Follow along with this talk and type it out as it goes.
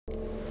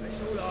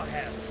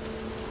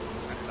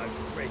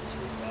over red to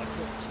I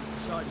got and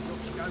decided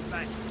not to go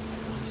back.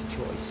 Nice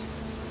choice.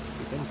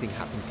 If anything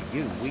happened to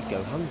you, we'd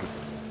go hungry.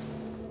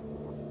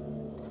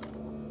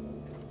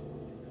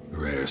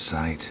 Rare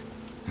sight.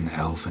 An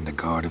elf and a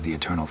guard of the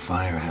Eternal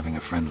Fire having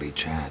a friendly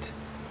chat.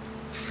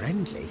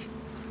 Friendly?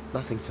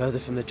 Nothing further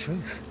from the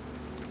truth.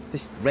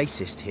 This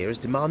racist here has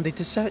demanded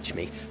to search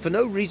me, for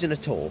no reason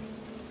at all.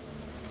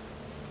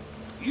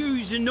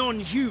 You's a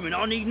non-human,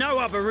 I need no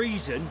other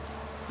reason.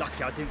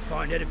 Lucky I didn't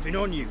find anything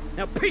on you.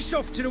 Now piss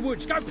off to the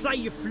woods, go play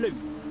your flute.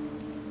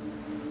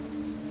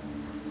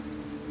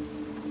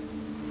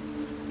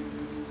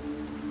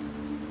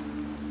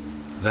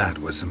 That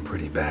was some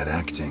pretty bad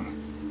acting.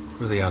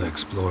 Really ought to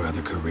explore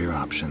other career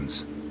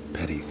options.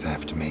 Petty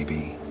theft,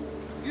 maybe.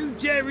 You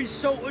dare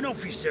insult an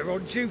officer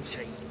on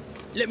duty?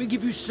 Let me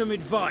give you some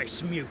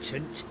advice,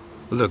 mutant.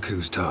 Look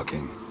who's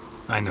talking.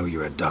 I know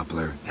you're a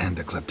Doppler and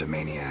a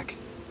kleptomaniac.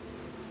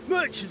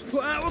 Merchants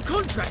put out a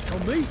contract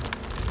on me.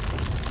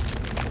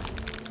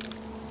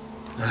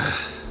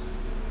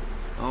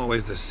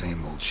 Always the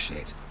same old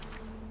shit.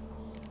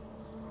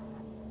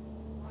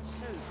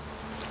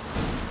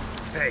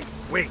 Hey,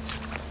 wait!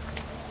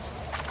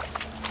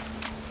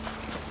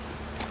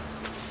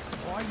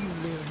 Why are you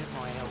leering at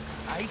my elk,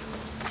 eh?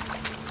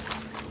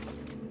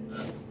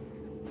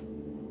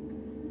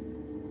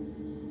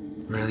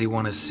 Really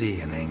want to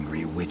see an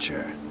angry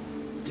witcher.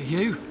 Do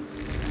you?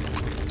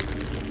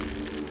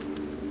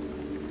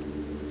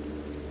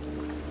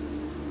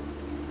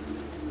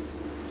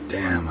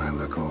 Damn, I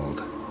look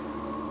old.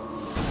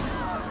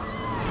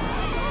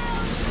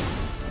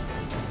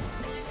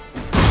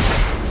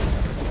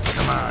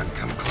 Come on,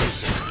 come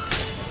closer.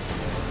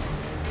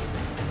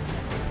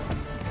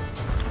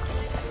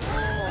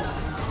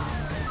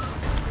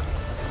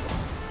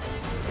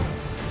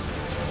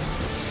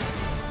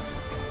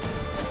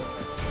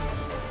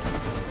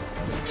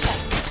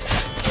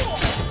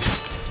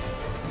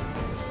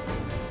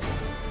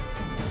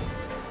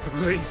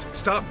 Please,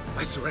 stop.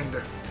 I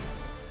surrender.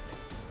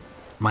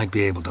 Might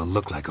be able to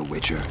look like a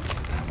witcher,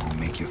 but that won't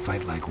make you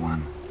fight like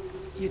one.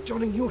 You're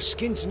donning your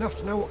skins enough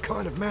to know what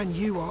kind of man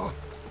you are,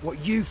 what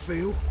you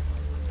feel.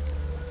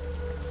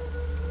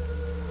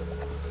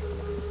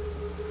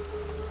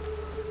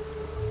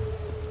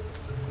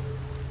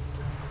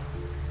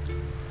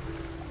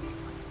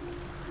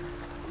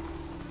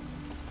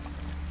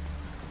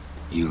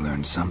 You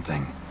learned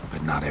something,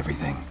 but not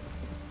everything.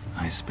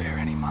 I spare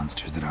any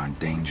monsters that aren't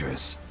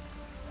dangerous.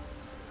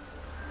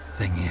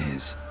 Thing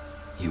is,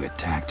 you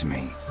attacked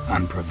me,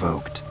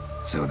 unprovoked,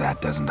 so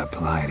that doesn't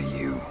apply to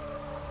you.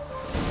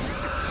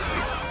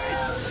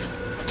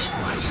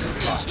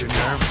 What? Lost your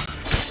nerve?